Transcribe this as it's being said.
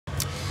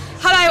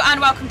and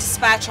welcome to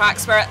Spare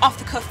Tracks. We're at Off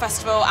the Cuff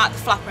Festival at the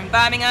Flapper in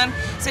Birmingham.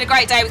 It's been a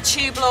great day with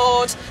Tube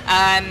Lord.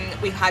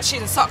 We've had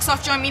Shoes and Socks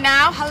Off join me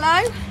now.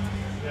 Hello.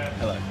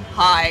 Hello.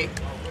 Hi.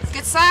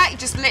 Good set. You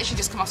just literally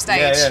just come off stage.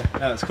 Yeah.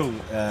 No, it's cool.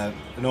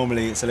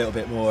 Normally it's a little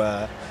bit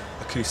more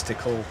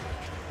acoustical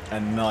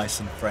and nice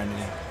and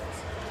friendly.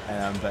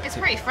 But it's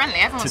pretty friendly.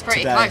 Everyone's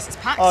pretty close. It's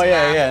packed. Oh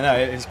yeah. No,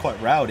 it's quite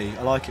rowdy.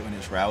 I like it when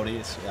it's rowdy.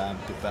 It's a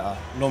bit better.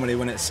 Normally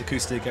when it's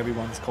acoustic,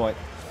 everyone's quite.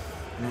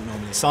 Not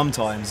normally.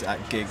 Sometimes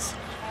at gigs,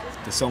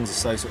 the songs are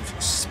so sort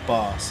of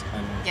sparse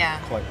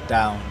and quite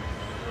down.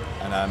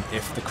 And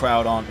if the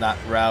crowd aren't that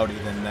rowdy,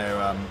 then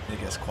it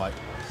gets quite.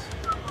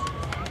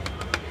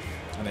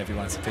 And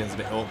everyone feels a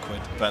bit awkward.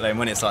 But then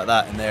when it's like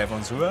that, and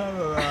everyone's rah,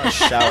 rah, rah,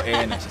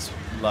 shouting, it's just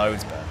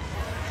loads better.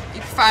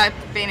 You prefer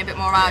being a bit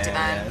more rowdy then?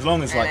 Yeah. As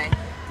long as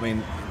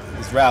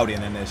it's rowdy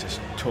and then there's just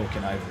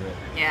talking over it.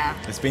 Yeah.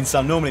 There's been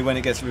some, normally when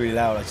it gets really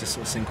loud I just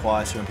sort of sing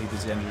quieter and people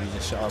generally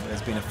just shut up, but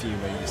there's been a few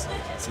where you just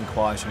sing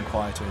quieter and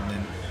quieter and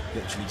then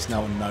literally just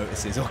no one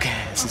notices or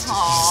cares. It's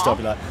just stop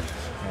you like,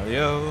 oh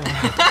yo.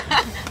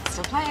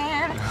 Still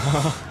playing.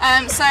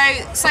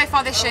 So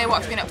far this year,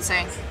 what have you been up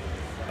to?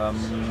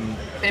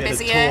 Been a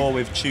busy year? Tour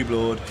with Tube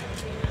Lord.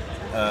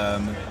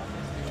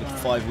 Did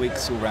 5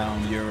 weeks all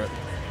around Europe,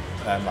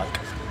 like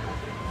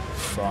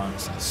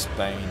France and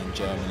Spain and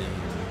Germany.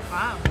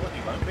 Wow.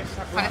 How did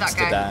that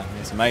Amsterdam.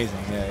 It's amazing.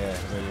 Yeah,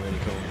 really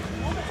cool.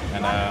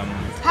 And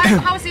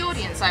how was the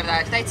audience over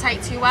there? Did they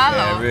take to you well?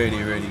 Yeah, or?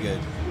 really good.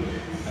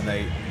 And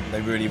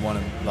they really want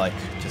to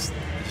just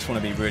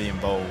want to be really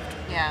involved.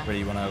 Yeah.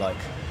 Really want to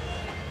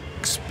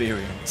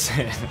experience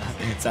it.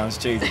 It sounds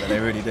cheesy, but they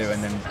really do.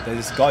 And then there's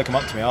this guy come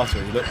up to me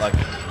afterwards. He looked like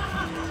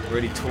a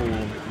really tall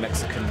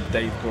Mexican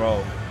Dave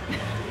Grohl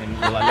in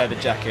leather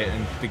jacket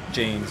and big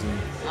jeans, and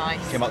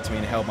nice. He came up to me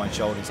and held my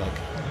shoulder. He's like,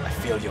 "I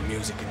feel your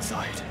music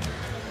inside."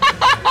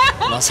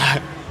 And I was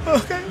like,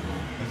 "Okay."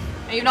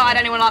 Have you not had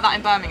anyone like that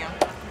in Birmingham?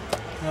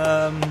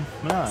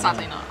 No.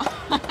 Sadly not.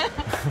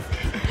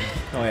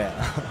 Not yet.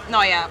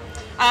 Not yet.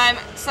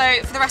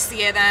 So for the rest of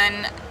the year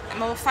then,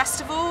 more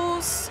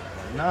festivals?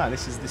 No, I'm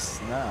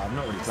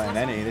not really playing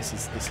any. This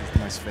is the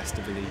most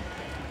festively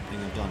thing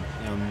I've done.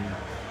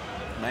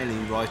 Mainly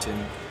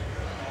writing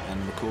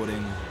and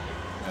recording,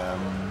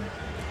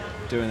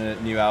 doing a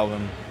new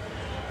album,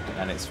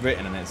 and it's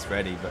written and it's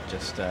ready, but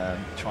just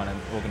trying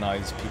to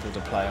organise people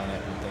to play on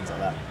it and things like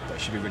that. But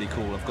it should be really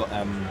cool. I've got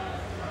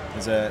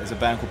there's a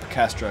band called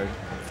Picastro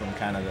from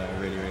Canada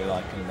I really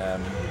like, and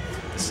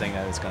the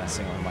singer is going to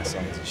sing on my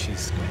songs.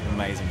 She's got an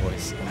amazing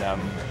voice,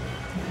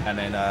 and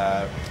then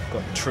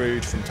got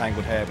Trude from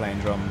Tangled Hair playing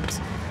drums.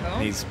 Cool.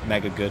 He's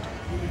mega good.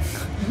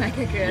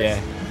 Mega good.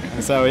 Yeah.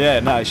 And so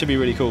it should be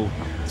really cool.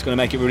 It's going to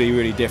make it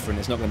really different.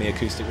 It's not going to be an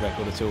acoustic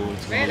record at all.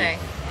 It's really?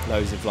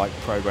 Loads of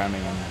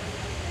programming and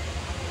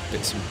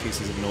bits and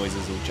pieces of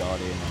noises all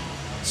jardy and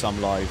some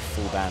live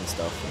full band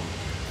stuff.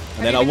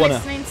 And Have then you been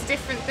listening to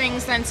different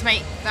things then to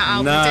make that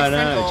album different?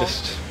 No, or?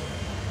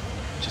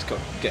 just got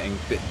getting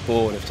a bit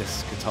bored of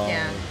just guitar,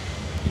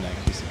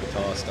 acoustic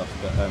guitar stuff.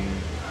 But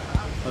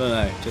I don't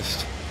know,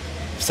 just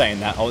saying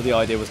that. The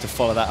idea was to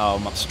follow that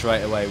album up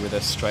straight away with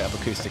a straight up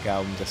acoustic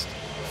album, just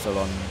full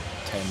on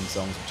 10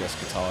 songs with just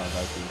guitar and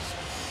vocals.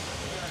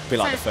 Be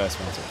like the first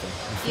one sort of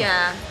thing.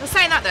 Yeah. Well,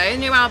 saying that though, the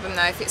new album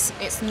though, if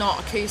it's not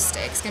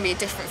acoustic, it's going to be a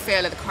different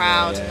feel of the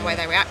crowd and the way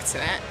they react to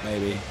it.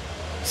 Maybe.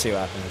 See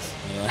what happens.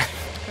 Yeah.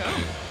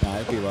 Cool. No,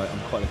 it'd be right. I'm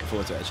quite looking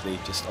forward to it actually.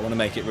 I want to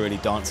make it really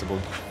danceable,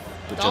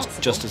 but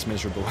just as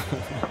miserable.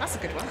 That's a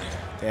good one.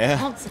 Yeah.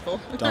 Danceable.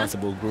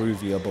 Danceable,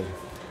 groovyable.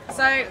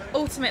 So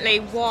ultimately,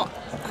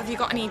 have you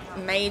got any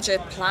major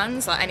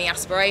plans? Like any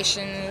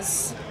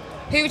aspirations?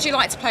 Who would you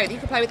like to play with? You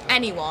could play with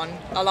anyone,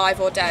 alive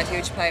or dead. Who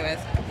would you play with?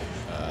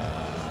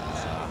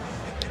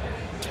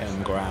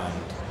 10 Grand.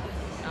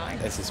 Nice.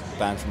 There's this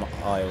band from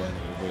Iowa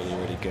that were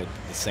really good.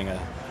 The singer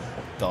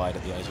died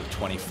at the age of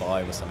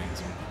 25 or something.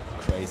 Some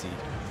crazy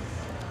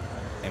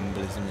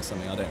embolism or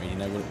something. I don't really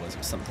know what it was. It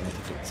was something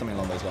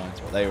along those lines.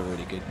 But they were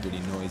really good, really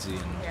noisy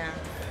and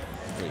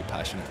really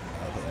passionate.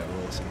 I thought they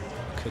were awesome.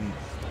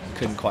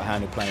 Couldn't quite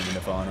handle playing with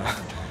Nirvana. I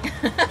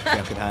don't think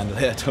I could handle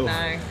it at all.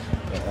 No.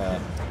 But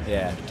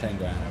 10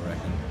 grand I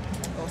reckon.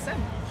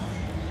 Awesome.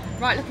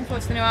 Right, looking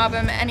forward to the new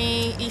album.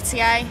 Any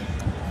ETA?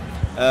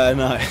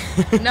 No.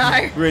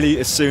 No. Really,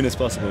 as soon as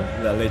possible.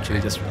 Literally,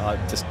 I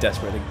just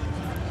desperately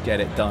get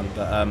it done.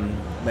 But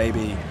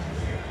maybe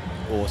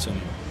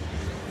autumn.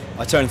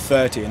 I turn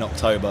 30 in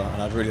October,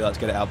 and I'd really like to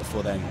get it out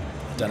before then.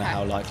 I don't know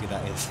how likely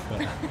that is,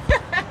 but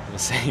we'll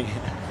see.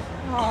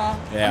 Oh,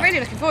 yeah. I'm really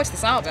looking forward to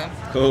this album.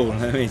 Cool,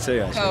 me too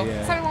actually. Cool.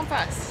 Yeah. Send me one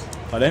first.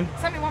 Pardon?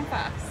 Send me one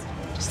first.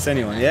 Just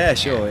anyone? Yeah,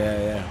 sure,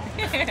 yeah.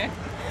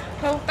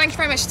 Cool, thank you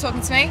very much for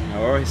talking to me.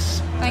 No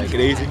worries. Thank Take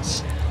you it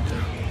easy.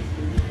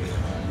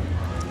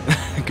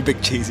 A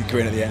big cheesy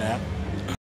grin at the end now.